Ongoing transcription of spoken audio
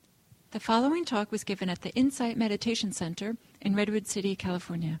The following talk was given at the Insight Meditation Center in Redwood City,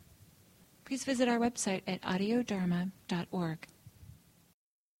 California. Please visit our website at audiodharma.org.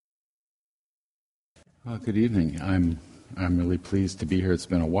 Well, good evening. I'm really pleased to be here. It's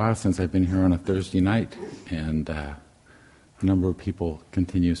been a while since I've been here on a Thursday night, and the number of people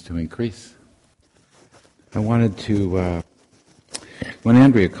continues to increase. I wanted to, when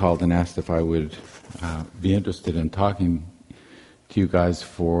Andrea called and asked if I would be interested in talking to you guys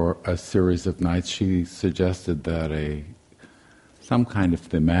for a series of nights, she suggested that some kind of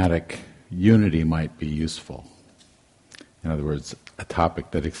thematic unity might be useful. In other words, a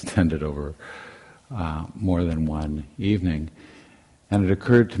topic that extended over more than one evening. And it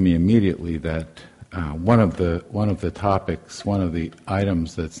occurred to me immediately that one of the topics, one of the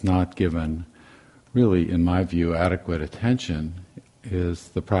items that's not given really, in my view, adequate attention is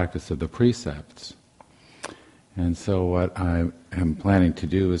the practice of the precepts. And so what I am planning to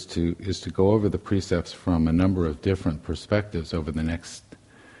do is to go over the precepts from a number of different perspectives over the next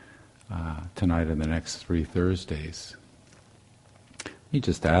tonight and the next 3 Thursdays. Let me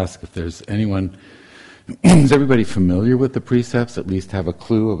just ask if there's anyone. Is everybody familiar with the precepts? At least have a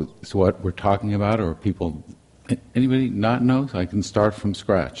clue of what we're talking about, or people? Anybody not know? So I can start from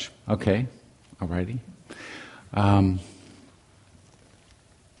scratch. Okay, alrighty.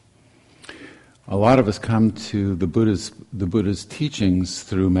 A lot of us come to the Buddha's teachings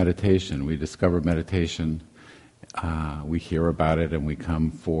through meditation. We discover meditation, we hear about it, and we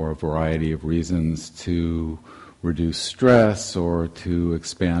come for a variety of reasons to reduce stress or to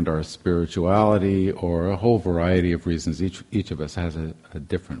expand our spirituality, or a whole variety of reasons. Each of us has a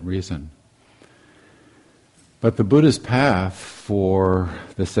different reason. But the Buddha's path for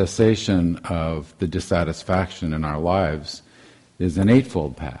the cessation of the dissatisfaction in our lives is an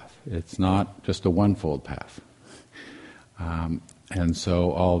eightfold path. It's not just a one-fold path. And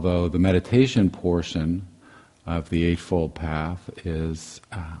so although the meditation portion of the eightfold path is,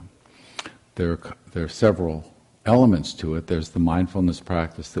 there are several elements to it. There's the mindfulness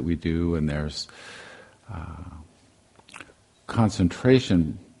practice that we do, and there's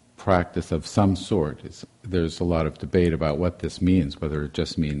concentration practice of some sort. There's a lot of debate about what this means, whether it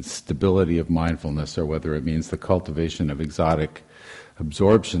just means stability of mindfulness or whether it means the cultivation of exotic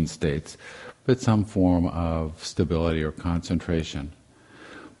absorption states, but some form of stability or concentration.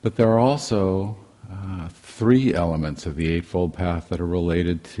 But there are also 3 elements of the Eightfold Path that are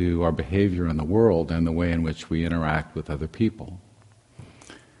related to our behavior in the world and the way in which we interact with other people.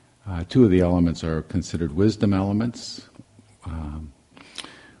 2 of the elements are considered wisdom elements,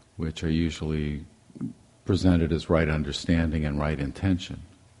 which are usually presented as right understanding and right intention.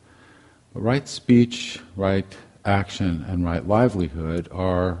 But right speech, right action, and right livelihood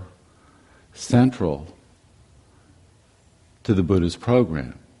are central to the Buddha's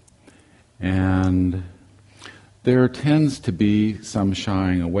program. And there tends to be some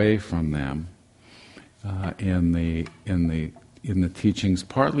shying away from them in the teachings,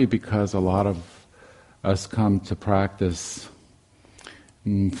 partly because a lot of us come to practice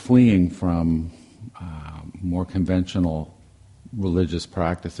fleeing from more conventional religious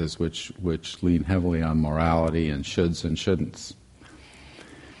practices which lean heavily on morality and shoulds and shouldn'ts.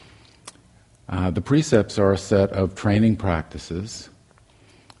 The precepts are a set of training practices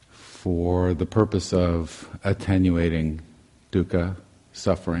for the purpose of attenuating dukkha,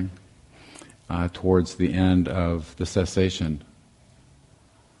 suffering, towards the end of the cessation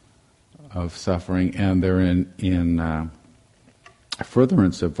of suffering, and they're in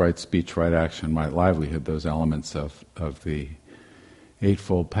furtherance of right speech, right action, right livelihood, those elements of the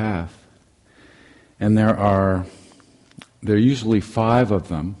Eightfold Path. And there are usually 5 of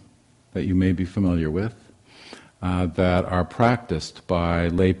them that you may be familiar with that are practiced by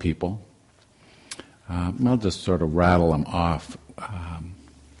lay people. I'll just sort of rattle them off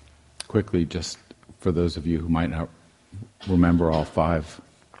quickly, just for those of you who might not remember all 5.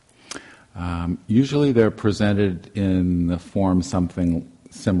 Usually they're presented in the form something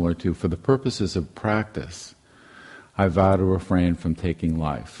similar to, for the purposes of practice, I vow to refrain from taking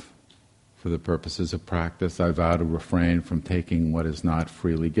life. For the purposes of practice, I vow to refrain from taking what is not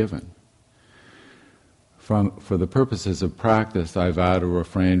freely given. For the purposes of practice, I vow to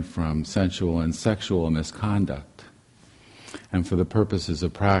refrain from sensual and sexual misconduct. And for the purposes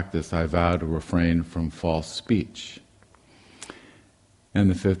of practice, I vow to refrain from false speech. And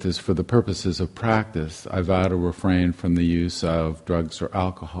the 5th is, for the purposes of practice, I vow to refrain from the use of drugs or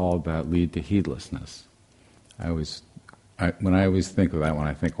alcohol that lead to heedlessness. When I always think of that one,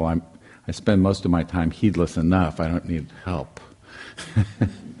 I think, well, I spend most of my time heedless enough, I don't need help.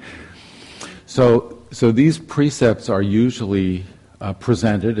 So these precepts are usually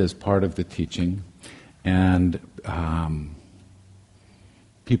presented as part of the teaching, and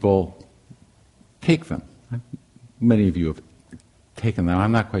people take them. Many of you have taken them.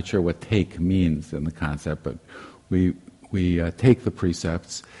 I'm not quite sure what take means in the concept, but we take the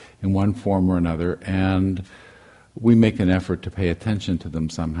precepts in one form or another, and we make an effort to pay attention to them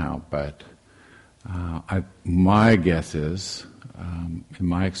somehow. But my guess is, in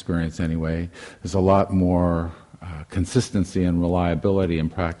my experience anyway, there's a lot more consistency and reliability in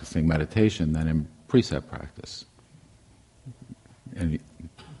practicing meditation than in precept practice. And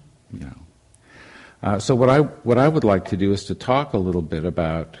so what I would like to do is to talk a little bit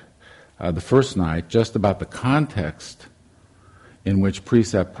about the first night, just about the context in which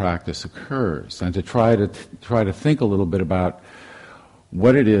precept practice occurs, and to try to think a little bit about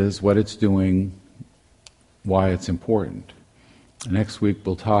what it is, what it's doing, why it's important. Next week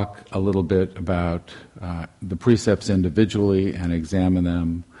we'll talk a little bit about the precepts individually and examine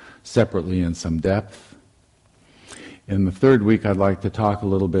them separately in some depth. In the third week I'd like to talk a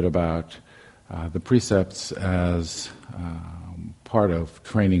little bit about the precepts as part of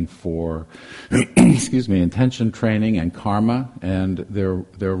training for intention training and karma, and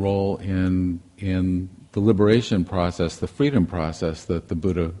their role in the liberation process, the freedom process that the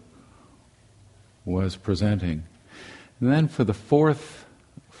Buddha was presenting. And then for the fourth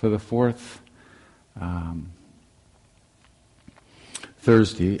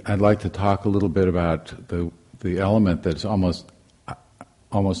Thursday, I'd like to talk a little bit about the element that's almost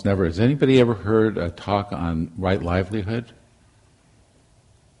never. Has anybody ever heard a talk on right livelihood?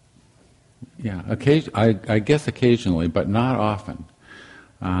 Yeah, I guess occasionally, but not often.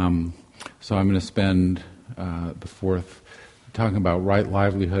 So I'm going to spend the fourth talking about right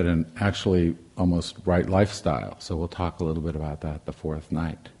livelihood and actually almost right lifestyle. So we'll talk a little bit about that the fourth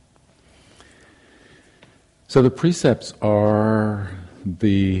night. So the precepts are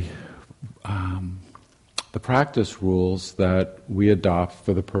the practice rules that we adopt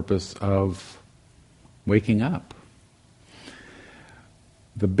for the purpose of waking up.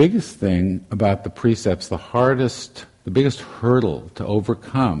 The biggest thing about the precepts, the biggest hurdle to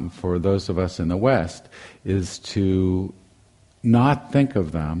overcome for those of us in the West is to not think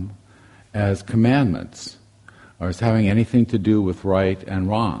of them as commandments or as having anything to do with right and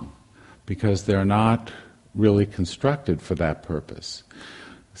wrong, because they're not really constructed for that purpose.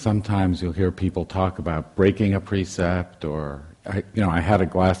 Sometimes you'll hear people talk about breaking a precept, or I had a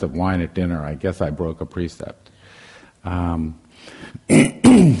glass of wine at dinner, I guess I broke a precept.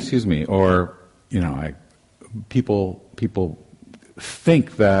 Excuse me. Or people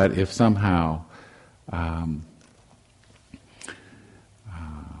think that if somehow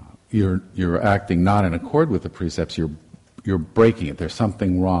you're acting not in accord with the precepts, you're breaking it. There's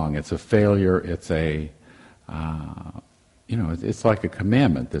something wrong. It's a failure. It's it's like a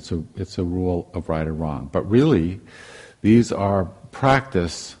commandment. It's a rule of right or wrong. But really, these are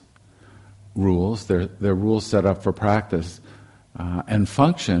practice rules. They're rules set up for practice and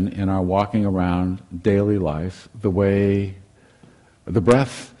function in our walking around daily life the way the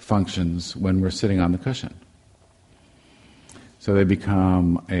breath functions when we're sitting on the cushion. So they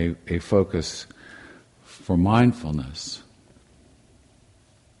become a focus for mindfulness.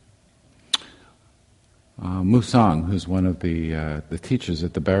 Musang, who's one of the teachers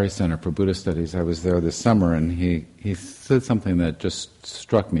at the Barry Center for Buddhist Studies, I was there this summer, and he said something that just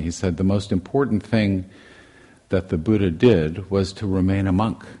struck me. He said the most important thing that the Buddha did was to remain a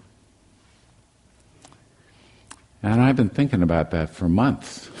monk. And I've been thinking about that for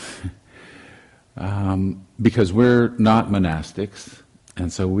months. Because we're not monastics,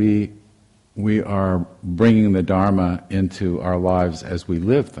 and so we are bringing the Dharma into our lives as we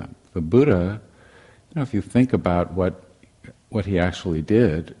live them. The Buddha, if you think about what he actually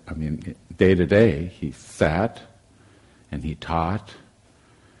did, day to day, he sat and he taught.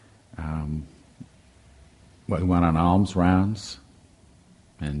 He went on alms rounds,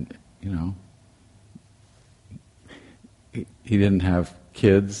 and he didn't have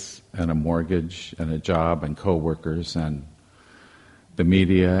kids and a mortgage and a job and co-workers and the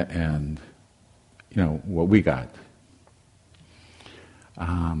media and what we got.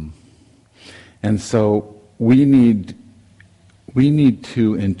 And so we need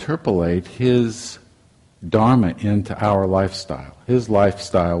to interpolate his Dharma into our lifestyle. His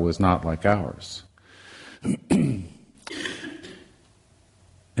lifestyle was not like ours. And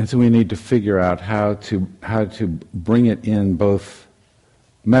so we need to figure out how to bring it in both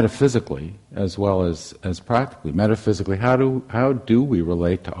metaphysically as well as practically. Metaphysically, how do we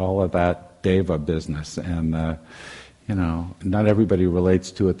relate to all of that deva business? And not everybody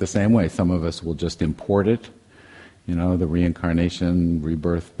relates to it the same way. Some of us will just import it, the reincarnation,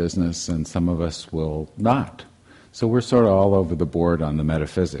 rebirth business, and some of us will not. So we're sort of all over the board on the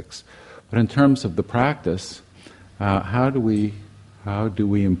metaphysics. But in terms of the practice, how do we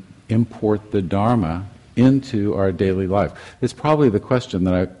import the Dharma into our daily life? It's probably the question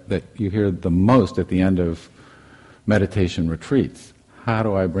that you hear the most at the end of meditation retreats. How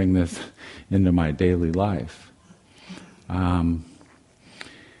do I bring this into my daily life? And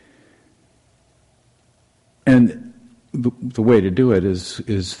the way to do it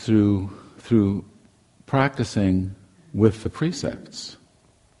is through practicing with the precepts.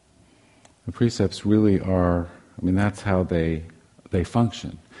 The precepts really are, that's how they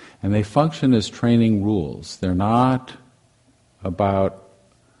function. And they function as training rules. They're not about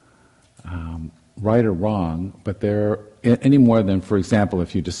right or wrong, but they're any more than, for example,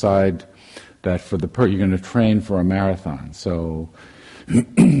 if you decide that you're going to train for a marathon. So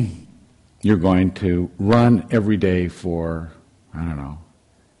you're going to run every day for, I don't know,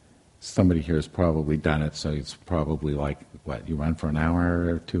 somebody here has probably done it, so it's probably like, you run for an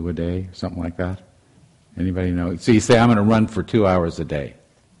hour or two a day, something like that? Anybody know? So you say, I'm going to run for 2 hours a day.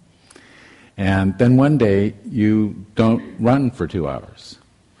 And then one day you don't run for 2 hours.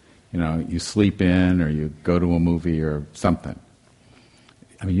 You sleep in or you go to a movie or something.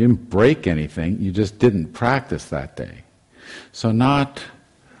 You didn't break anything, you just didn't practice that day. So not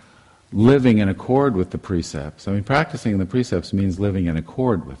living in accord with the precepts. Practicing the precepts means living in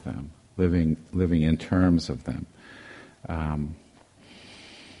accord with them, living in terms of them.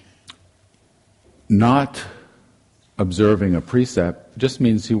 Not observing a precept just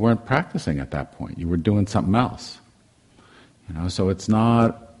means you weren't practicing at that point. You were doing something else. So it's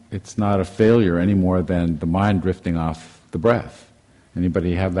not a failure any more than the mind drifting off the breath.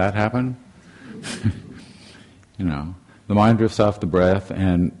 Anybody have that happen? The mind drifts off the breath,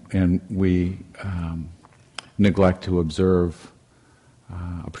 and we neglect to observe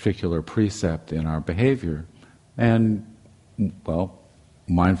a particular precept in our behavior. And,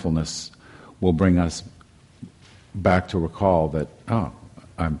 mindfulness will bring us back to recall that,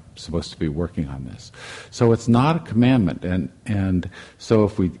 I'm supposed to be working on this. So it's not a commandment, and so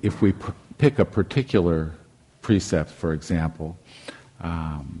if we pick a particular precept, for example,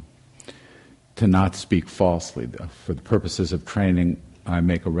 to not speak falsely. For the purposes of training, I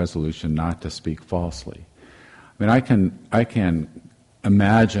make a resolution not to speak falsely. I can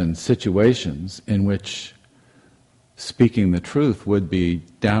imagine situations in which speaking the truth would be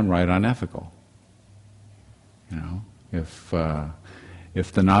downright unethical.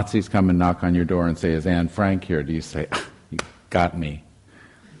 If the Nazis come and knock on your door and say, "Is Anne Frank here?" do you say, "You got me"?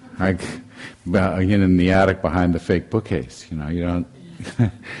 In the attic behind the fake bookcase. You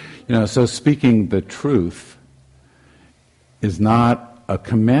don't. So speaking the truth is not a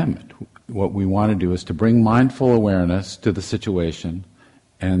commandment. What we want to do is to bring mindful awareness to the situation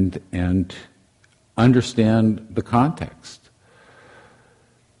and understand the context,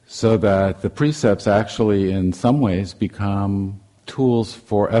 so that the precepts actually, in some ways, become tools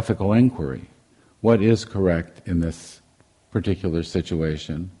for ethical inquiry. What is correct in this particular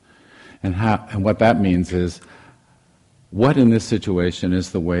situation? And what that means is, what in this situation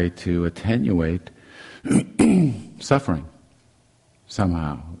is the way to attenuate suffering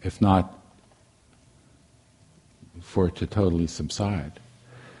somehow, if not for it to totally subside.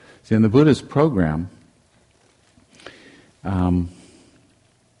 See, in the Buddha's program, the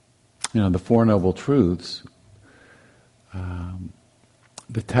Four Noble Truths,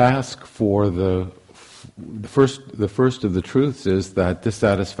 the task for the first of the truths is that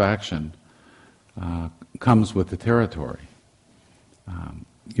dissatisfaction comes with the territory.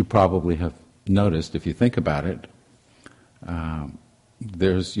 You probably have noticed, if you think about it,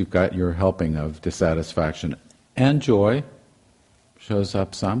 you've got your helping of dissatisfaction and joy shows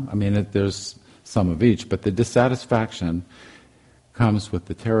up some. There's some of each, but the dissatisfaction comes with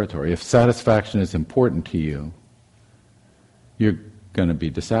the territory. If satisfaction is important to you, you're going to be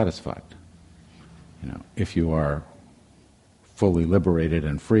dissatisfied. If you are fully liberated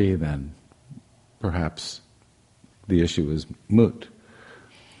and free, then perhaps the issue is moot.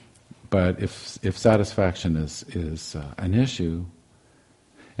 But if satisfaction is an issue,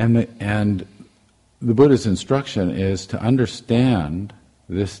 and the Buddha's instruction is to understand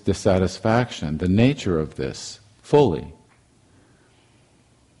this dissatisfaction, the nature of this, fully.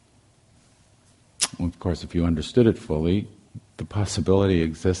 Well, of course, if you understood it fully, the possibility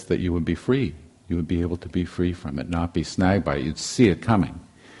exists that you would be free. You would be able to be free from it, not be snagged by it. You'd see it coming.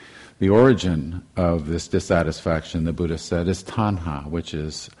 The origin of this dissatisfaction, the Buddha said, is tanha, which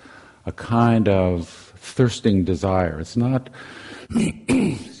is a kind of thirsting desire. It's not,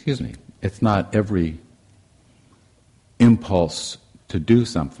 excuse me, it's not every impulse to do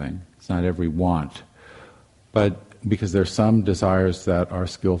something. It's not every want. But because there's some desires that are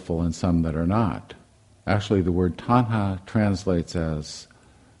skillful and some that are not. Actually, the word tanha translates as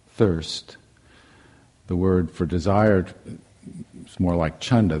thirst. The word for desire is more like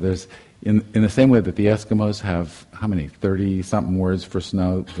chanda. There's in the same way that the Eskimos have, how many, 30-something words for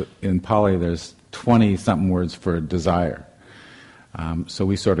snow, in Pali there's 20-something words for desire. So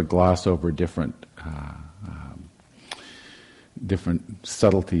we sort of gloss over different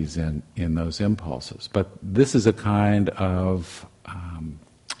subtleties in those impulses. But this is a kind of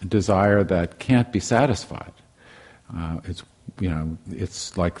desire that can't be satisfied.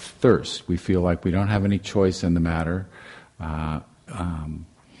 It's like thirst. We feel like we don't have any choice in the matter.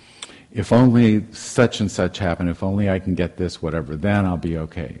 If only such and such happen, if only I can get this, whatever, then I'll be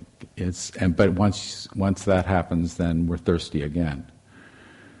okay. But once that happens, then we're thirsty again.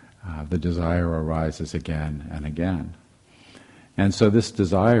 The desire arises again and again. And so this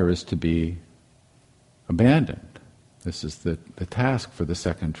desire is to be abandoned. This is the task for the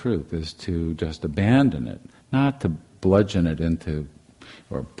second truth, is to just abandon it, not to bludgeon it into,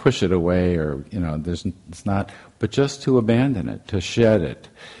 or push it away, or it's not, but just to abandon it, to shed it.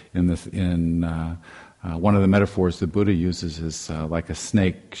 One of the metaphors the Buddha uses is like a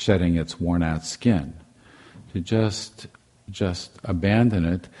snake shedding its worn-out skin. To just abandon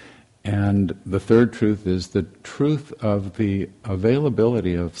it. And the third truth is the truth of the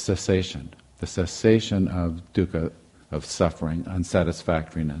availability of cessation, the cessation of dukkha, of suffering,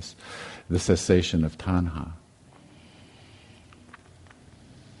 unsatisfactoriness, the cessation of tanha.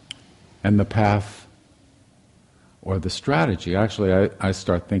 And the path, or the strategy, actually I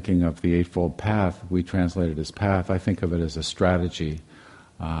start thinking of the Eightfold Path, we translate it as path, I think of it as a strategy,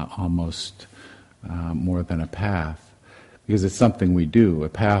 almost more than a path, because it's something we do. A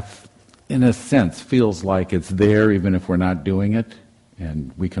path, in a sense, feels like it's there even if we're not doing it,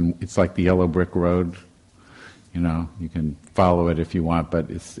 and it's like the yellow brick road, you can follow it if you want, but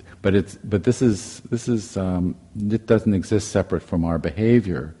this is it doesn't exist separate from our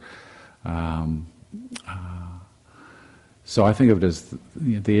behavior. So I think of it as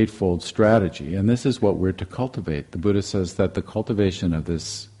the Eightfold Strategy, and this is what we're to cultivate. The Buddha says that the cultivation of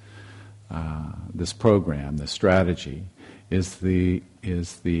this program, this strategy, is the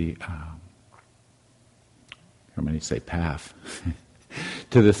how many say path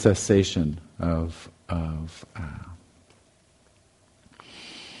to the cessation of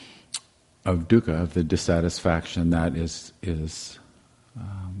dukkha, of the dissatisfaction that is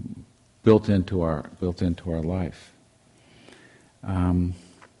built into our life.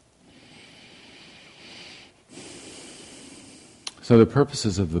 So the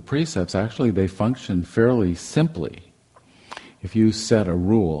purposes of the precepts, actually, they function fairly simply. If you set a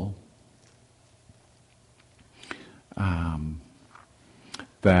rule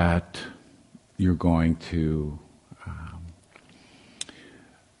that you're going to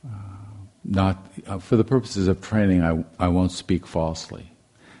not, for the purposes of training, I won't speak falsely.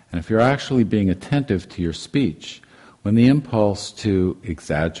 And if you're actually being attentive to your speech, when the impulse to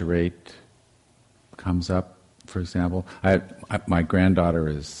exaggerate comes up, for example, my granddaughter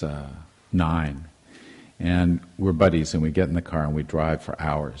is 9, and we're buddies, and we get in the car and we drive for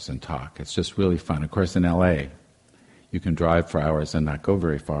hours and talk. It's just really fun. Of course, in LA, you can drive for hours and not go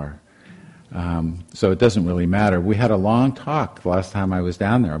very far. So it doesn't really matter. We had a long talk the last time I was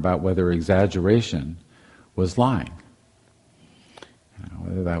down there about whether exaggeration was lying.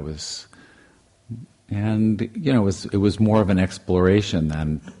 Whether that was, and it was more of an exploration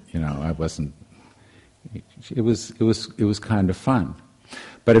than I wasn't. It was kind of fun.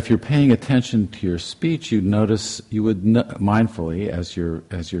 But if you're paying attention to your speech, you would mindfully,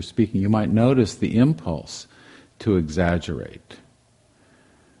 as you're speaking, you might notice the impulse to exaggerate,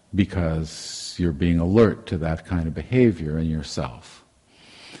 because you're being alert to that kind of behavior in yourself.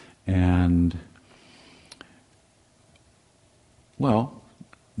 And, well,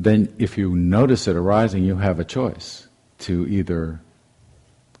 then if you notice it arising, you have a choice to either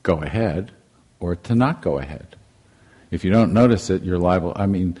go ahead or to not go ahead. If you don't notice it, you're liable. I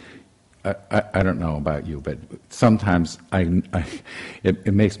mean, I don't know about you, but sometimes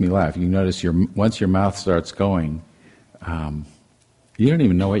it makes me laugh. You notice once your mouth starts going, you don't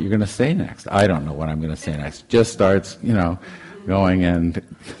even know what you're going to say next. I don't know what I'm going to say next. Just starts, going, and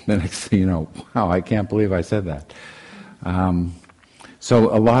the next thing you know, wow, I can't believe I said that.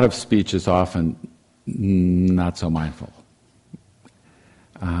 So a lot of speech is often not so mindful.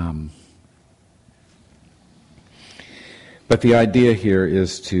 But the idea here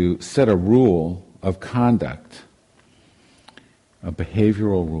is to set a rule of conduct, a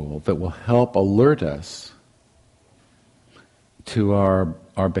behavioral rule that will help alert us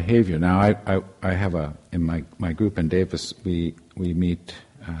our behavior. Now, I have in my group in Davis, we meet,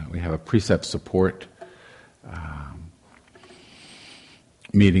 we have a precept support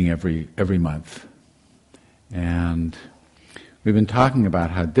meeting every month, and we've been talking about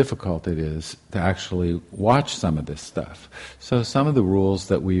how difficult it is to actually watch some of this stuff. So some of the rules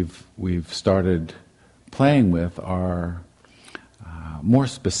that we've started playing with are more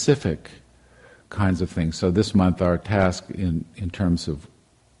specific kinds of things. So this month our task in terms of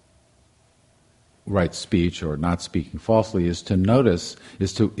right speech or not speaking falsely is to notice,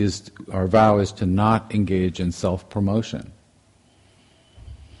 our vow is to not engage in self-promotion.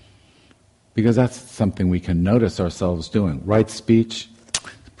 Because that's something we can notice ourselves doing. Right speech,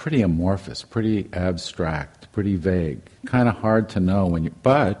 pretty amorphous, pretty abstract, pretty vague, kind of hard to know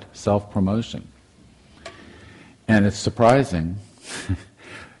but self-promotion. And it's surprising,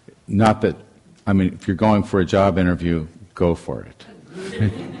 if you're going for a job interview, go for it.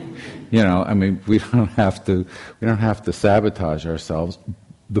 We don't have to sabotage ourselves.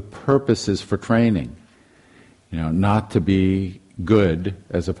 The purpose is for training, not to be good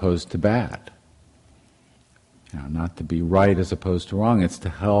as opposed to bad. Not to be right as opposed to wrong. It's to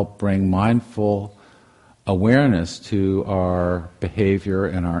help bring mindful awareness to our behavior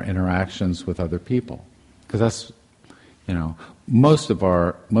and our interactions with other people. Because that's, most of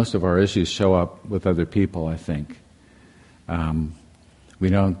our issues show up with other people, I think. We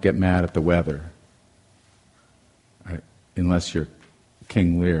don't get mad at the weather, unless you're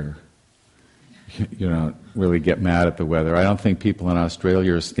King Lear. You don't really get mad at the weather. I don't think people in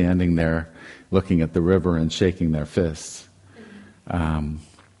Australia are standing there looking at the river and shaking their fists. But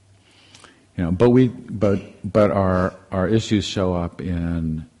our issues show up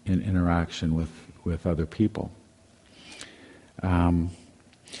in interaction with other people.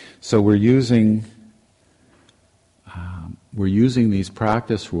 So we're using these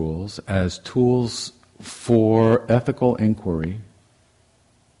practice rules as tools for ethical inquiry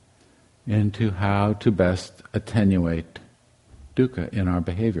into how to best attenuate dukkha in our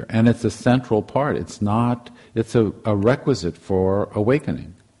behavior. And it's a central part. It's a requisite for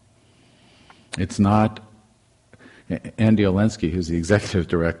awakening. It's not... Andy Olensky, who's the executive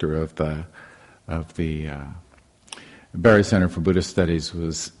director of the Barry Center for Buddhist Studies,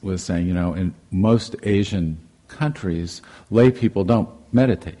 was saying, in most Asian countries, lay people don't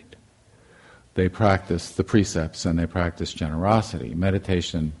meditate. They practice the precepts and they practice generosity.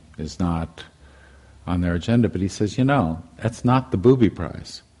 Meditation is not on their agenda, but he says, that's not the booby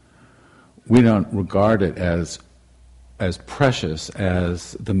prize. We don't regard it as precious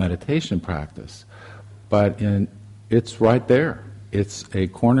as the meditation practice, but it's right there. It's a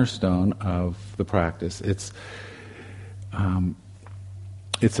cornerstone of the practice. It's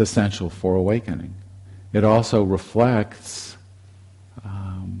essential for awakening. It also reflects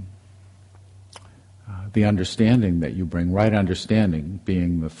the understanding that you bring. Right understanding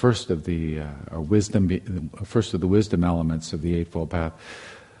being the first of the wisdom elements of the Eightfold Path.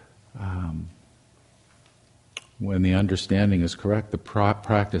 When the understanding is correct, the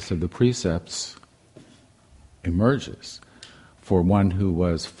practice of the precepts emerges. For one who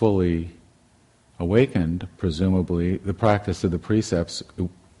was fully awakened, presumably, the practice of the precepts, it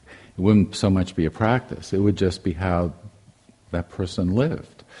wouldn't so much be a practice, it would just be how that person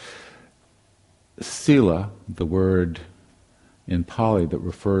lived. Sila, the word in Pali that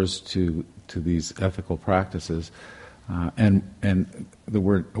refers to these ethical practices, and a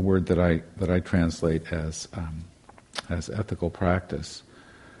word that I translate as ethical practice,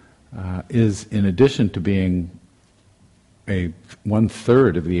 is, in addition to being a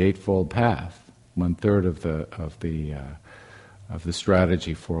 1/3 of the Eightfold Path, 1/3 of the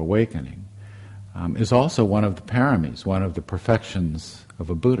strategy for awakening, is also one of the paramis, one of the perfections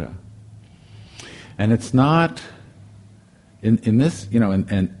of a Buddha. And it's not in this,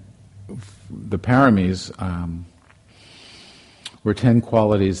 and the paramis were 10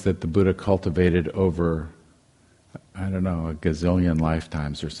 qualities that the Buddha cultivated over, a gazillion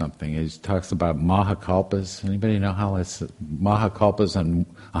lifetimes or something. He talks about mahakalpas. Anybody know how it's mahakalpas and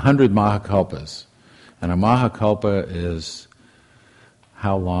 100 mahakalpas? And a mahakalpa is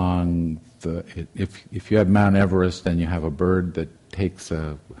how long if you have Mount Everest and you have a bird that takes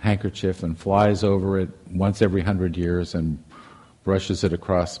a handkerchief and flies over it once every 100 years and brushes it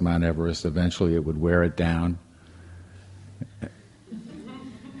across Mount Everest, eventually it would wear it down.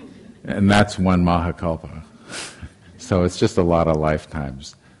 And that's one mahakalpa. So it's just a lot of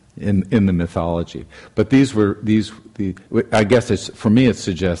lifetimes in the mythology. But I guess for me it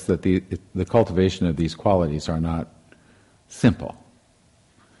suggests that the cultivation of these qualities are not simple.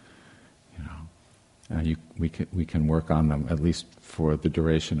 we can work on them at least for the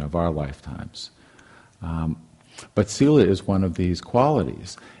duration of our lifetimes. But Sila is one of these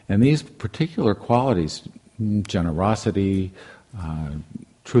qualities, and these particular qualities, generosity,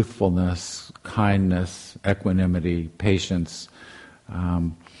 truthfulness, kindness, equanimity, patience,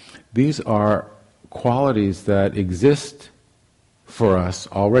 these are qualities that exist for us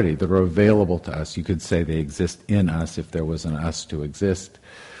already, that are available to us. You could say they exist in us if there was an us to exist,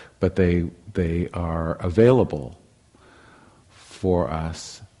 but they are available for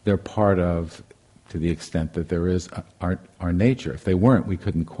us. They're part of, to the extent that there is, our nature. If they weren't, we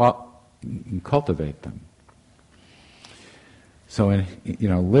couldn't cultivate them. So,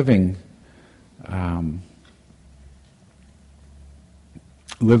 living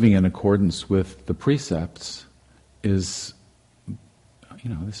in accordance with the precepts is,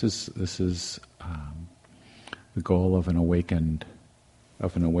 this is the goal of an awakened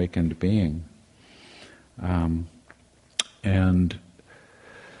being, and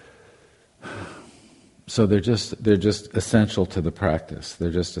so they're just essential to the practice.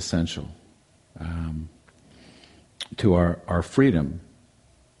 They're just essential to our freedom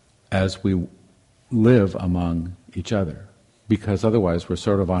as we live among each other. Because otherwise we're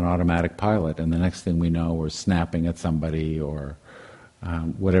sort of on automatic pilot, and the next thing we know we're snapping at somebody or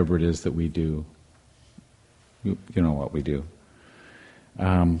whatever it is that we do. You know what we do.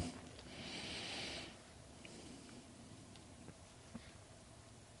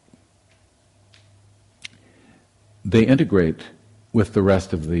 They integrate with the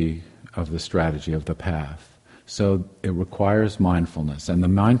rest of the strategy of the path. So it requires mindfulness, and the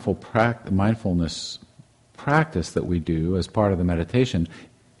mindfulness practice that we do as part of the meditation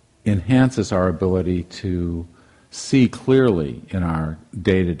enhances our ability to see clearly in our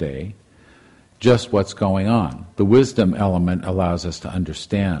day-to-day just what's going on. The wisdom element allows us to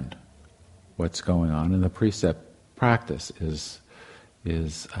understand what's going on, and the precept practice is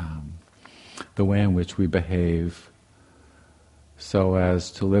the way in which we behave so as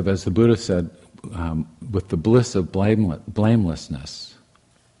to live, as the Buddha said, with the bliss of blamelessness.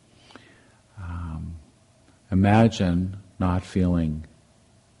 Imagine not feeling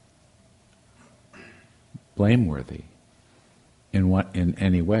blameworthy in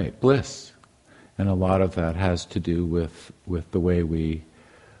any way. Bliss. And a lot of that has to do with the way we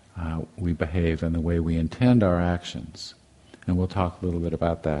behave and the way we intend our actions. And we'll talk a little bit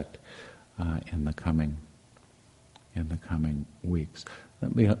about that in the coming weeks.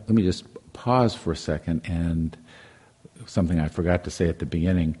 Let me just pause for a second, and something I forgot to say at the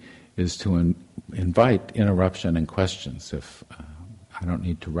beginning is to invite interruption and questions. If I don't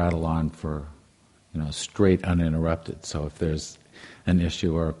need to rattle on for straight uninterrupted. So if there's an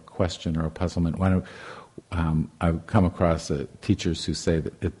issue or a question or a puzzlement, I've come across teachers who say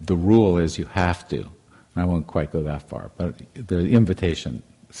that the rule is you have to. I won't quite go that far, but the invitation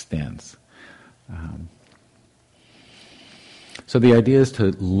stands. So the idea is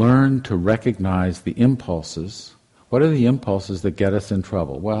to learn to recognize the impulses. What are the impulses that get us in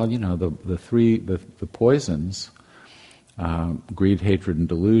trouble? Well, the poisons, greed, hatred, and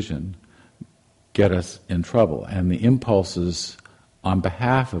delusion, get us in trouble. And the impulses on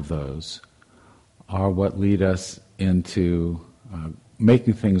behalf of those are what lead us into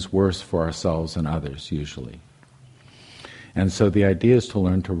making things worse for ourselves and others, usually. And so the idea is to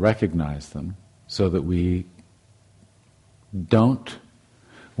learn to recognize them so that we're bound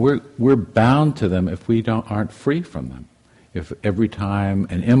to them if we aren't free from them. If every time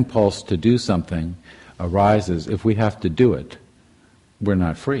an impulse to do something arises, if we have to do it, we're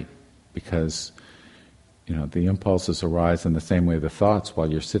not free, because the impulses arise in the same way the thoughts while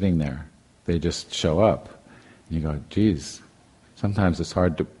you're sitting there. They just show up. And you go, geez, sometimes it's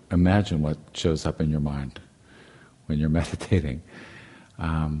hard to imagine what shows up in your mind when you're meditating.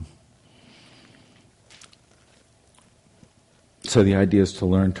 So the idea is to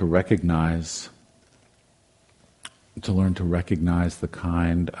learn to recognize the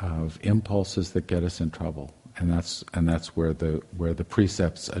kind of impulses that get us in trouble, and that's where the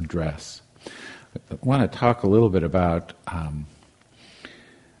precepts address. I want to talk a little bit about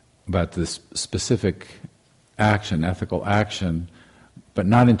this specific action, ethical action, but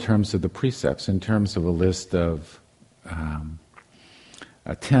not in terms of the precepts, in terms of a list of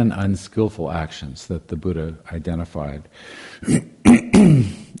 10 unskillful actions that the Buddha identified,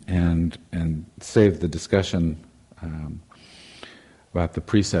 and saved the discussion about the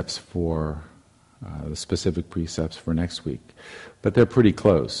precepts for the specific precepts for next week. But they're pretty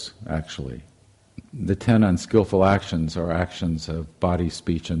close, actually. The 10 unskillful actions are actions of body,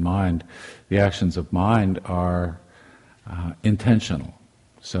 speech, and mind. The actions of mind are intentional.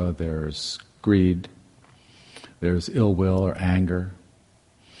 So there's greed, there's ill will or anger,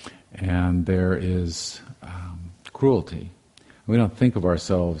 and there is cruelty. We don't think of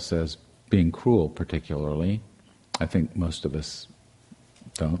ourselves as being cruel particularly. I think most of us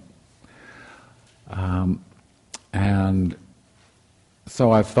don't. And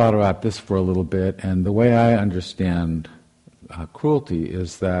so I've thought about this for a little bit, and the way I understand cruelty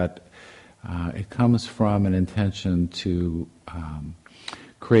is that it comes from an intention to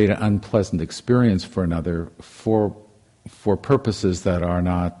create an unpleasant experience for another for purposes that are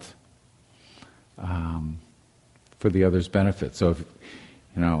not for the other's benefit. So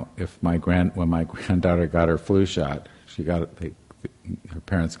if when my granddaughter got her flu shot, her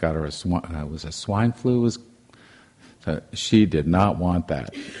parents got her a swine flu. She did not want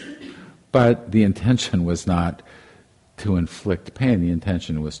that, but the intention was not to inflict pain. The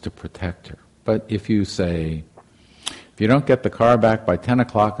intention was to protect her. But if you say, if you don't get the car back by 10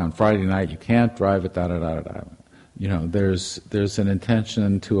 o'clock on Friday night, you can't drive it. There's an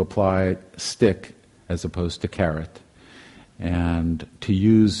intention to apply stick as opposed to carrot, and to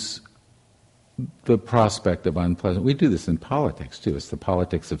use the prospect of unpleasant. We do this in politics too. It's the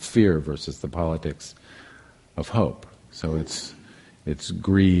politics of fear versus the politics of hope. So it's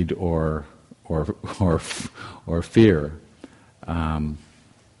greed or fear.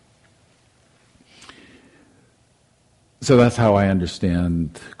 So that's how I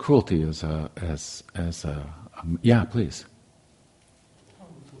understand cruelty as a yeah, please.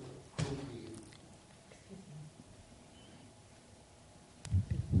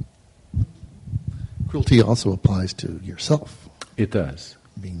 Cruelty also applies to yourself. It does.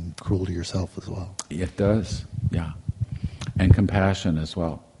 Being cruel to yourself as well. It does, yeah. And compassion as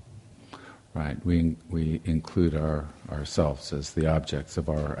well. Right, we include ourselves as the objects of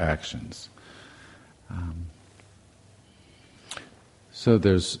our actions. So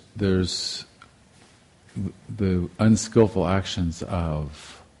there's the unskillful actions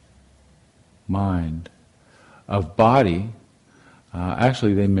of mind, of body.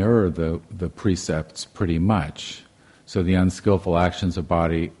 Actually, they mirror the precepts pretty much. So the unskillful actions of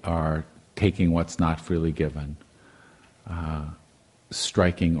body are taking what's not freely given,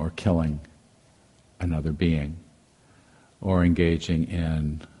 striking or killing another being, or engaging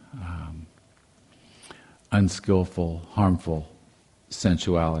in unskillful, harmful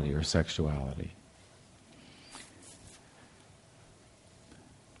sensuality or sexuality.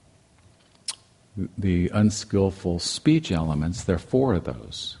 The unskillful speech elements, there are four of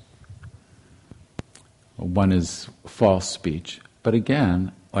those. One is false speech, but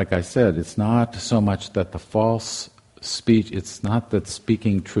again, like I said, it's not so much that the false speech, it's not that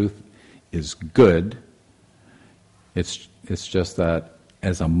speaking truth is good, it's just that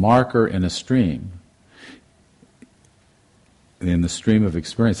as a marker in a stream, in the stream of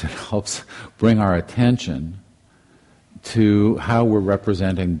experience, it helps bring our attention to how we're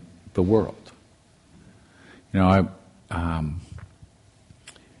representing the world.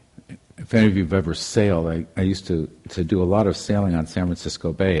 If any of you have ever sailed, I used to do a lot of sailing on San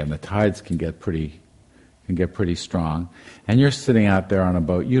Francisco Bay, and the tides can get pretty strong. And you're sitting out there on a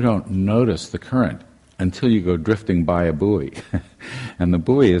boat, you don't notice the current until you go drifting by a buoy. And the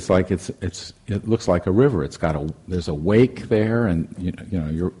buoy is like it looks like a river. There's a wake there, and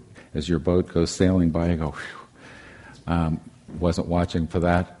as your boat goes sailing by, you go, whew. Wasn't watching for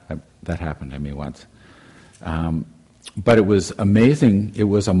that. That happened to me once. But it was amazing. It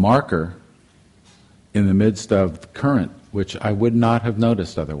was a marker in the midst of the current, which I would not have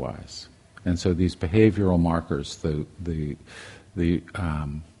noticed otherwise. And so these behavioral markers, the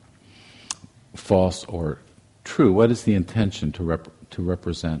false or true, what is the intention to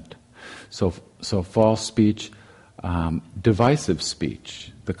represent? So false speech, divisive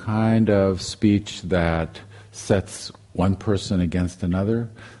speech, the kind of speech that sets one person against another.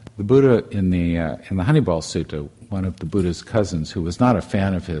 The Buddha in the Honeyball Sutta, one of the Buddha's cousins, who was not a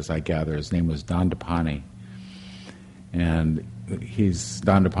fan of his, I gather, his name was Dandapani, and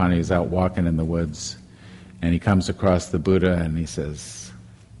Dandapani is out walking in the woods, and he comes across the Buddha, and he says,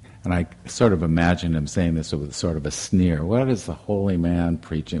 and I sort of imagine him saying this with sort of a sneer, what is the holy man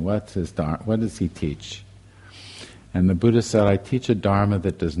preaching? What does he teach? And the Buddha said, I teach a dharma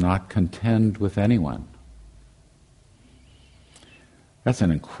that does not contend with anyone. That's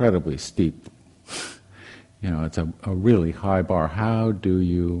an incredibly steep, it's a really high bar. How do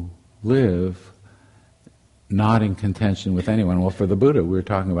you live not in contention with anyone? Well, for the Buddha, we were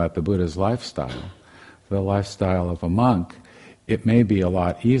talking about the Buddha's lifestyle. For the lifestyle of a monk, it may be a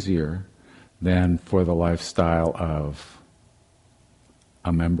lot easier than for the lifestyle of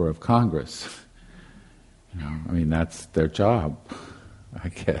a member of Congress. That's their job, I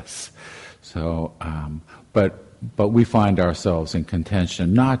guess. So, but we find ourselves in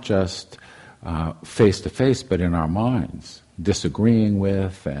contention, not just face to face, but in our minds, disagreeing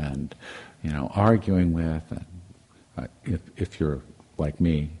with and arguing with. And, if you're like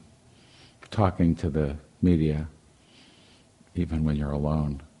me, talking to the media, even when you're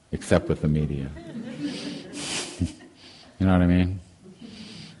alone, except with the media. You know what I mean?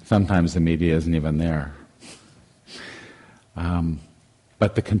 Sometimes the media isn't even there.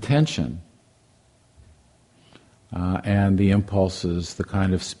 But the contention and the impulses, the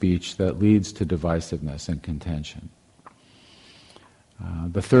kind of speech that leads to divisiveness and contention.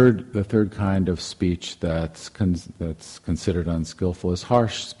 The third kind of speech that's considered unskillful is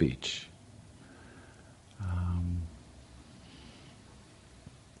harsh speech.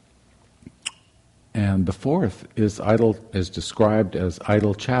 And the fourth is described as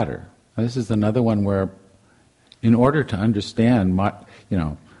idle chatter. Now, this is another one where, in order to understand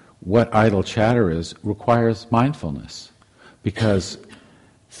what idle chatter is, requires mindfulness, because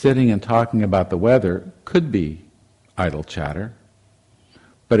sitting and talking about the weather could be idle chatter,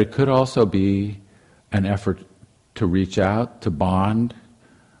 but it could also be an effort to reach out, to bond,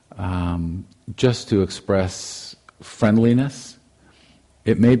 just to express friendliness.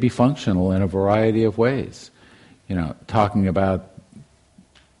 It may be functional in a variety of ways. Talking about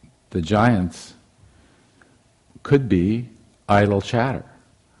the giants could be idle chatter.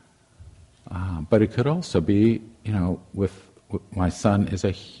 But it could also be, with my son is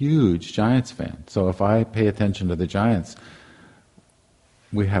a huge Giants fan. So if I pay attention to the Giants,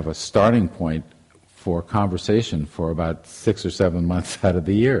 we have a starting point for conversation for about 6 or 7 months out of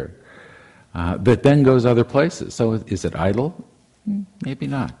the year. That then goes other places. So is it idle? Maybe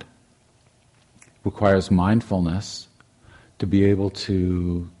not. Requires mindfulness to be able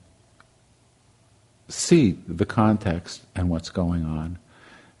to see the context and what's going on,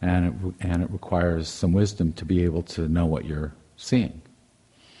 and it requires some wisdom to be able to know what you're seeing.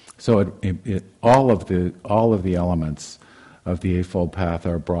 So all of the elements of the Eightfold Path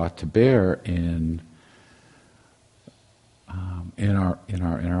are brought to bear in our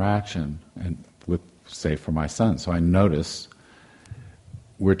interaction, and with, say, for my son. So I notice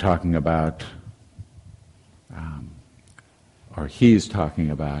we're talking about, or he's talking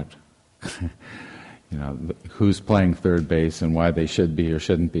about, who's playing third base and why they should be or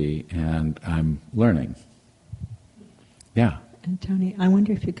shouldn't be, and I'm learning. Yeah. And Tony, I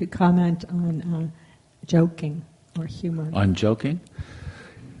wonder if you could comment on joking or humor. On joking?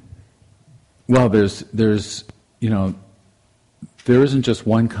 Well, there isn't just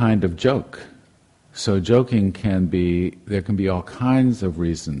one kind of joke. So joking there can be all kinds of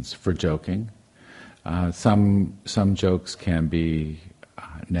reasons for joking. Some jokes can be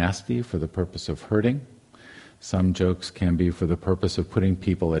nasty for the purpose of hurting. Some jokes can be for the purpose of putting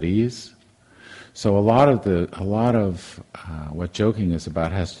people at ease. So a lot of what joking is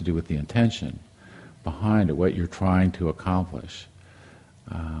about has to do with the intention behind it, what you're trying to accomplish.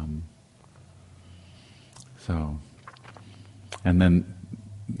 And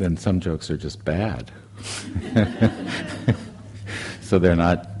then some jokes are just bad. So they're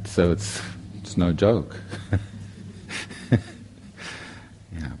not. So it's no joke.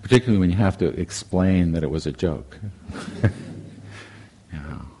 Particularly when you have to explain that it was a joke.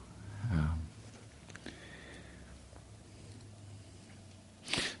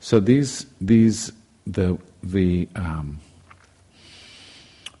 So the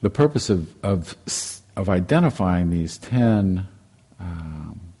purpose of identifying these 10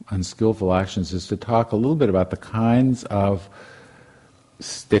 unskillful actions is to talk a little bit about the kinds of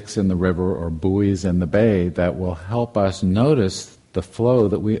sticks in the river or buoys in the bay that will help us notice the flow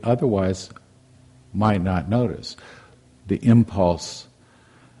that we otherwise might not notice. The impulse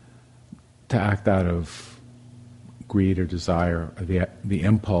to act out of greed or desire, or the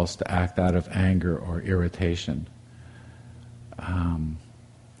impulse to act out of anger or irritation.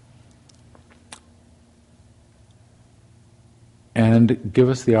 And give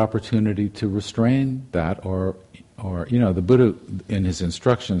us the opportunity to restrain that, or the Buddha in his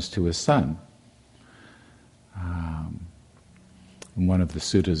instructions to his son, in one of the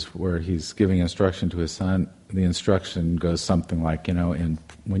suttas where he's giving instruction to his son, the instruction goes something like,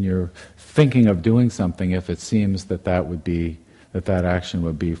 when you're thinking of doing something, if it seems that action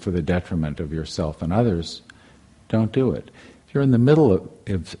would be for the detriment of yourself and others, don't do it. If you're in the middle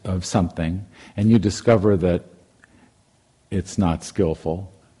of something and you discover that it's not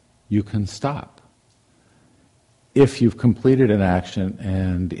skillful, you can stop. If you've completed an action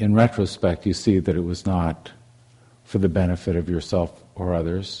and in retrospect you see that it was not for the benefit of yourself or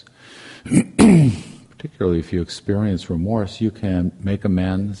others, particularly if you experience remorse, you can make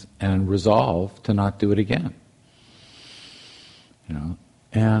amends and resolve to not do it again.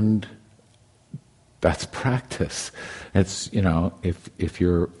 and that's practice. It's if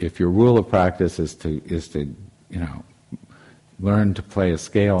your rule of practice is to learn to play a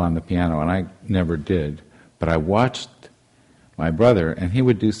scale on the piano, and I never did, but I watched my brother, and he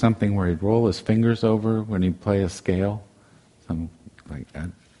would do something where he'd roll his fingers over when he'd play a scale, something like that.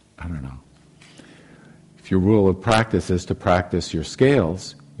 I don't know. If your rule of practice is to practice your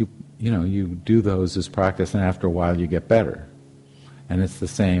scales, you do those as practice, and after a while you get better. And it's the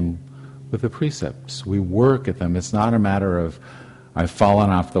same with the precepts. We work at them. It's not a matter of I've fallen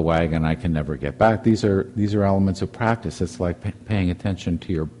off the wagon, I can never get back. These are elements of practice. It's like paying attention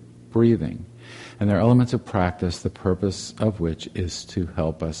to your breathing. And they're elements of practice, the purpose of which is to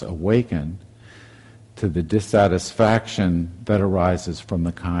help us awaken to the dissatisfaction that arises from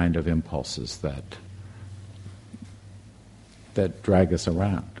the kind of impulses that drag us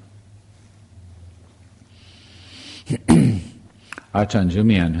around. Ajahn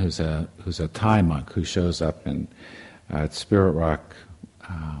Jumian, who's a Thai monk who shows up at Spirit Rock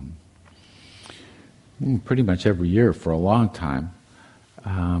pretty much every year for a long time,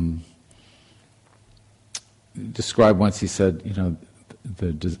 described once, he said,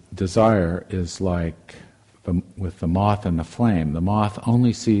 the desire is like with the moth and the flame. The moth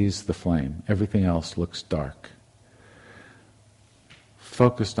only sees the flame. Everything else looks dark.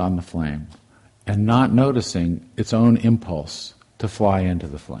 Focused on the flame and not noticing its own impulse to fly into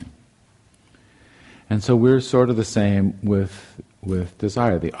the flame. And so we're sort of the same with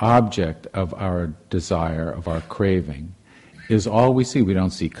desire. The object of our desire, of our craving, is all we see. We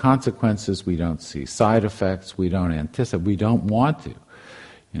don't see consequences, we don't see side effects, we don't anticipate, we don't want to.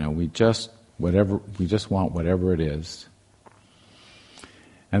 We just want whatever it is.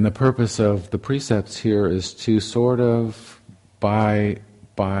 And the purpose of the precepts here is to sort of, by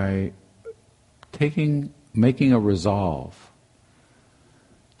making a resolve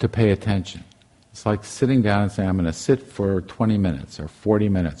to pay attention. It's like sitting down and saying, I'm going to sit for 20 minutes or 40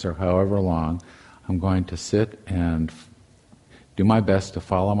 minutes or however long. I'm going to sit and do my best to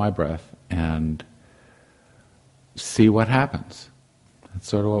follow my breath and see what happens. That's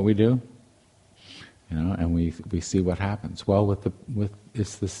sort of what we do, and we see what happens. Well,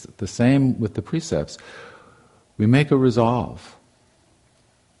 it's the same with the precepts. We make a resolve,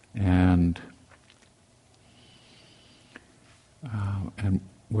 and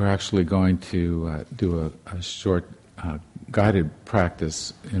we're actually going to do a short guided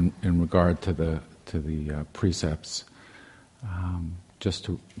practice in regard to the precepts, just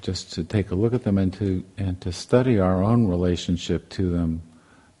to take a look at them and to study our own relationship to them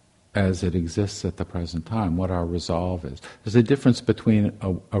as it exists at the present time. What our resolve is. There's a difference between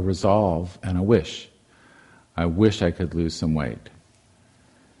a resolve and a wish. I wish I could lose some weight.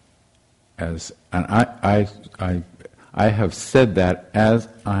 I have said that as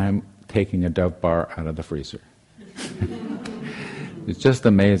I'm taking a Dove bar out of the freezer. It's just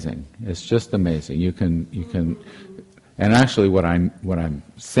amazing. It's just amazing. You can, and actually, what I'm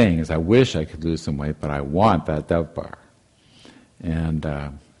saying is, I wish I could lose some weight, but I want that Dove bar, and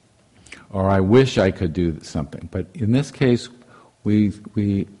or I wish I could do something. But in this case, we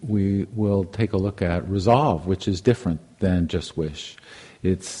will take a look at resolve, which is different than just wish.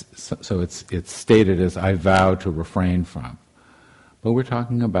 It's stated as I vow to refrain from, but we're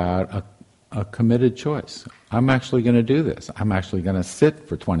talking about a committed choice. I'm actually going to do this. I'm actually going to sit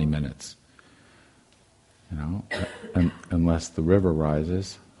for 20 minutes. Unless the river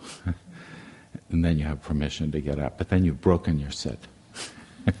rises, and then you have permission to get up. But then you've broken your sit.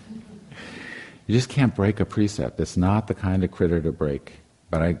 You just can't break a precept. It's not the kind of critter to break.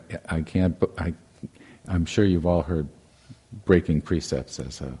 But I can't. I'm sure you've all heard breaking precepts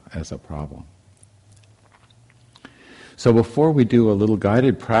as a problem. So before we do a little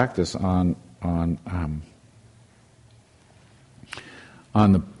guided practice on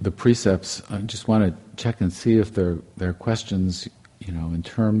the precepts, I just want to check and see if there are questions, in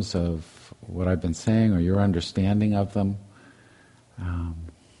terms of what I've been saying or your understanding of them.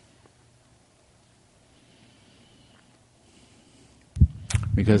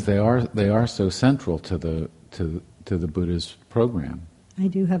 Because they are so central to the Buddha's program. I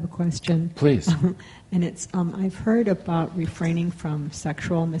do have a question. Please. And it's, I've heard about refraining from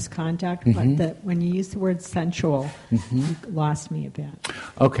sexual misconduct, Mm-hmm. but when you use the word sensual, you lost me a bit.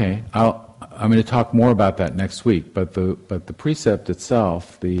 Okay, I'm going to talk more about that next week. But the precept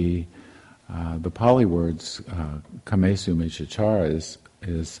itself, the Pali words kamesu michachara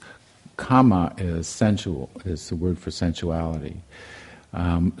is kama is sensual, is the word for sensuality.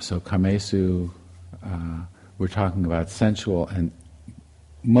 So kamesu, we're talking about sensual,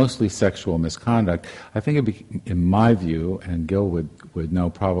 mostly sexual misconduct. I think in my view, and Gil would know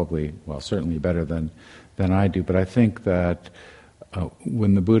probably, well, certainly better than I do, but I think that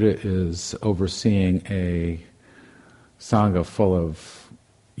when the Buddha is overseeing a sangha full of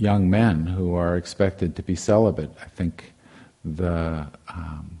young men who are expected to be celibate, I think the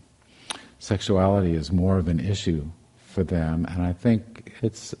sexuality is more of an issue for them, and I think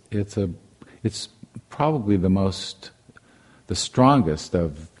it's probably the strongest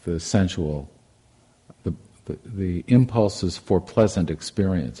of the sensual, the impulses for pleasant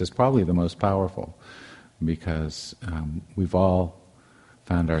experience is probably the most powerful, because we've all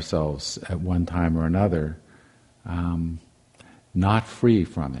found ourselves at one time or another not free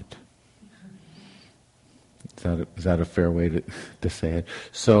from it. Is that a fair way to say it?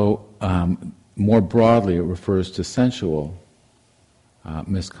 So, more broadly, it refers to sensual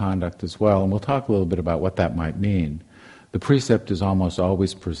misconduct as well, and we'll talk a little bit about what that might mean. The precept is almost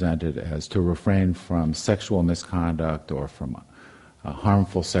always presented as to refrain from sexual misconduct or from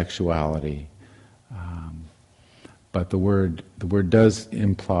harmful sexuality, but the word does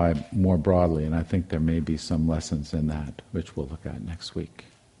imply more broadly, and I think there may be some lessons in that, which we'll look at next week.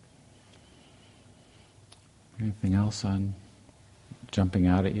 Anything else on jumping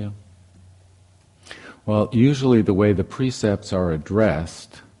out at you? Well, usually the way the precepts are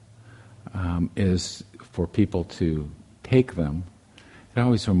addressed is for people to take them. It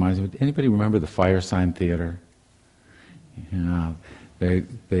always reminds me, anybody remember the Fire Sign Theater? Yeah,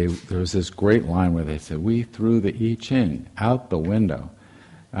 there was this great line where they said, "We threw the I Ching out the window."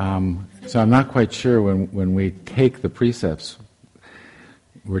 So I'm not quite sure when we take the precepts,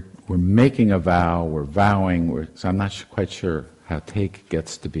 we're making a vow, we're vowing, so I'm not quite sure how take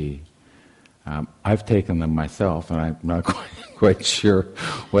gets to be. I've taken them myself, and I'm not quite sure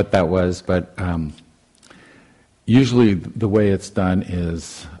what that was, but usually the way it's done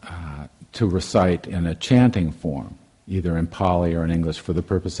is to recite in a chanting form, either in Pali or in English, for the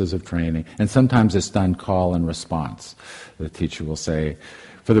purposes of training. And sometimes it's done call and response. The teacher will say,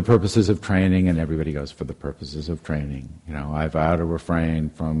 "For the purposes of training," and everybody goes, "For the purposes of training. I vow to refrain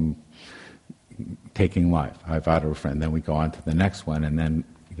from taking life. I vow to refrain." Then we go on to the next one, and then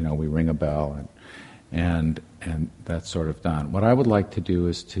we ring a bell, and that's sort of done. What I would like to do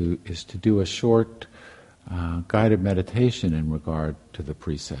is to do a short guided meditation in regard to the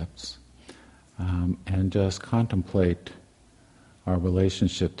precepts, and just contemplate our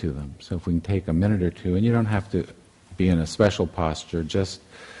relationship to them. So if we can take a minute or two, and you don't have to be in a special posture, just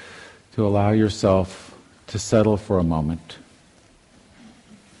to allow yourself to settle for a moment.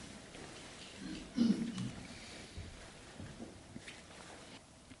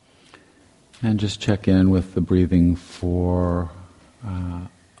 And just check in with the breathing for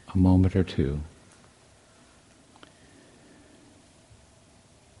a moment or two.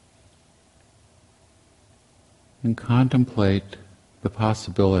 And contemplate the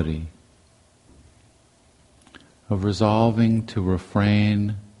possibility of resolving to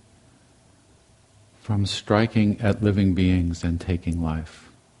refrain from striking at living beings and taking life.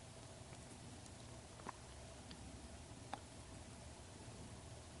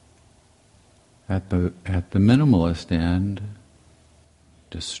 At the minimalist end,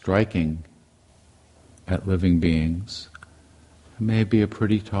 just striking at living beings may be a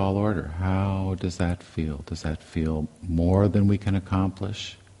pretty tall order. How does that feel? Does that feel more than we can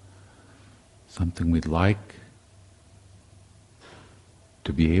accomplish? Something we'd like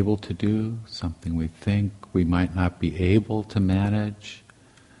to be able to do? Something we think we might not be able to manage?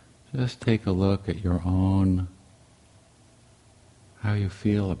 Just take a look at your own, how you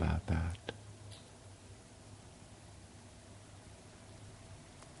feel about that.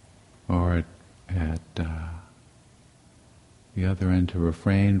 Or at the other end, to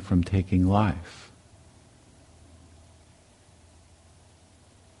refrain from taking life.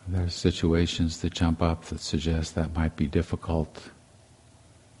 There are situations that jump up that suggest that might be difficult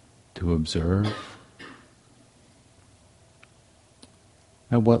to observe.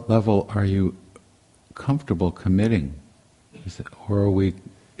 At what level are you comfortable committing?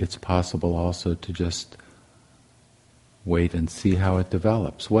 It's possible also to just wait and see how it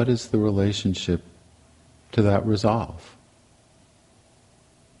develops. What is the relationship to that resolve?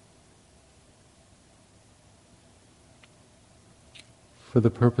 For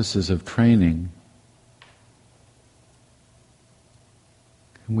the purposes of training,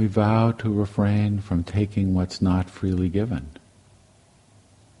 can we vow to refrain from taking what's not freely given?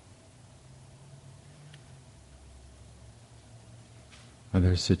 Are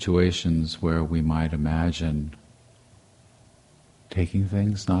there situations where we might imagine taking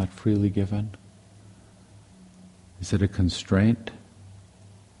things not freely given? Is it a constraint?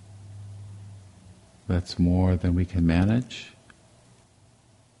 that's more than we can manage?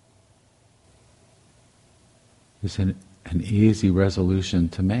 Is an easy resolution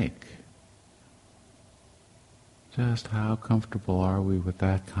to make. Just how comfortable are we with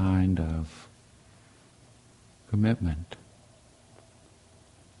that kind of commitment?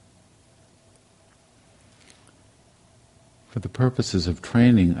 For the purposes of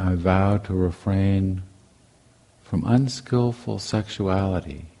training, I vow to refrain from unskillful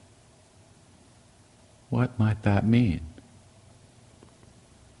sexuality. What might that mean?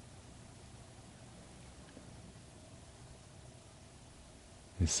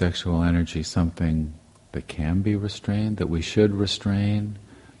 Is sexual energy something that can be restrained, that we should restrain,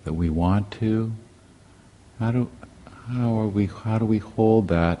 that we want to? How do we hold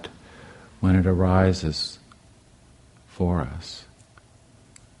that when it arises for us?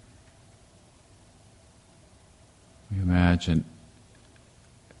 We imagine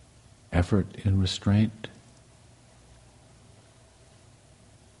effort in restraint,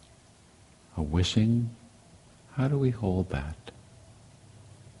 a wishing. How do we hold that?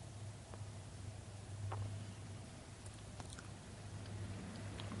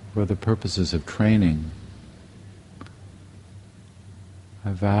 For the purposes of training,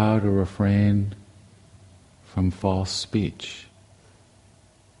 I vow to refrain from false speech.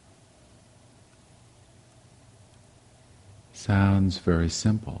 Sounds very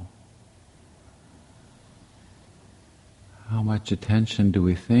simple. How much attention do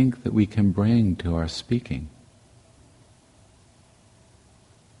we think that we can bring to our speaking?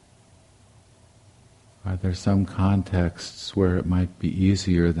 Are there some contexts where it might be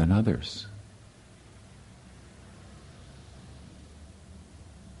easier than others?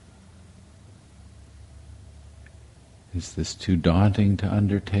 Is this too daunting to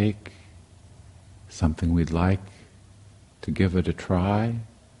undertake? Something we'd like to give it a try?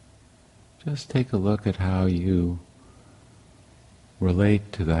 Just take a look at how you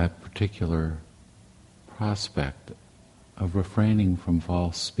relate to that particular prospect of refraining from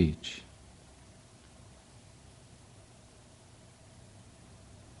false speech.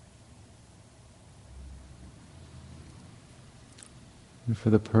 And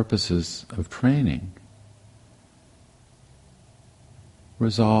for the purposes of training,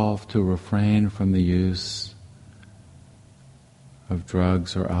 resolve to refrain from the use of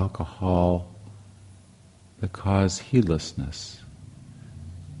drugs or alcohol that cause heedlessness.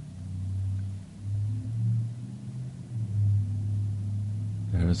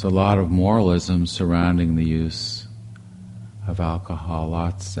 There's a lot of moralism surrounding the use of alcohol,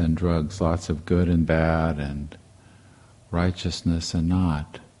 lots and drugs, lots of good and bad and righteousness and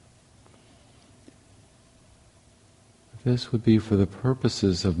not. This would be for the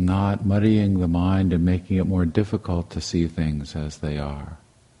purposes of not muddying the mind and making it more difficult to see things as they are.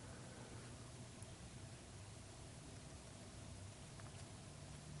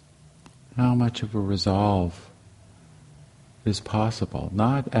 How much of a resolve is possible?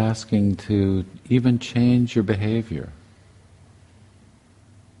 Not asking to even change your behavior.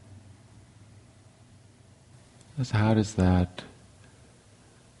 How does that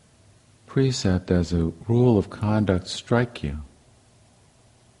precept as a rule of conduct strike you?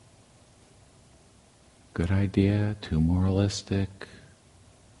 Good idea? Too moralistic?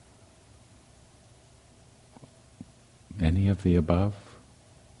 Any of the above?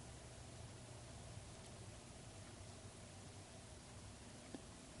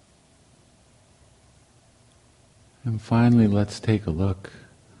 And finally, let's take a look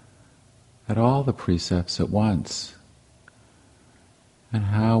at all the precepts at once and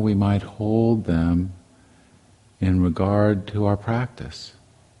how we might hold them in regard to our practice,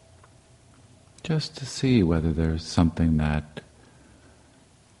 just to see whether there's something that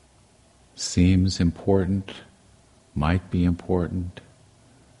seems important, might be important,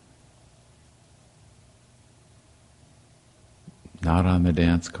 not on the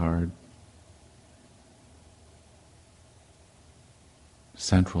dance card,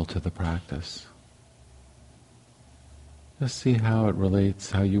 central to the practice. Just see how it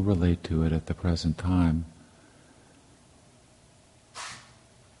relates, how you relate to it at the present time.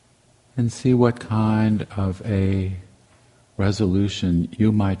 And see what kind of a resolution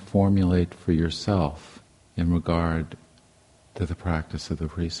you might formulate for yourself in regard to the practice of the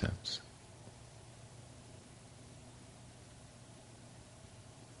precepts.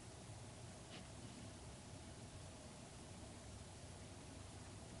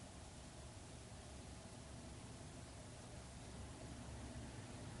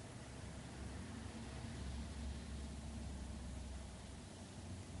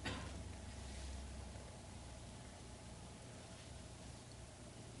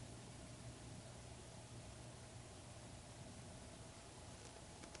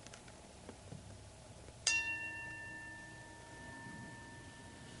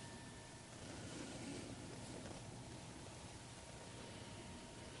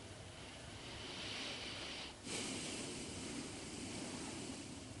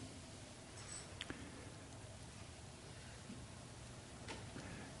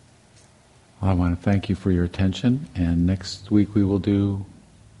 Well, I want to thank you for your attention, and next week we will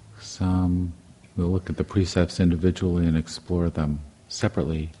we'll look at the precepts individually and explore them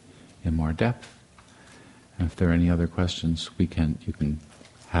separately in more depth. And if there are any other questions, you can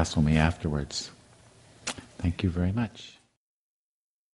hassle me afterwards. Thank you very much.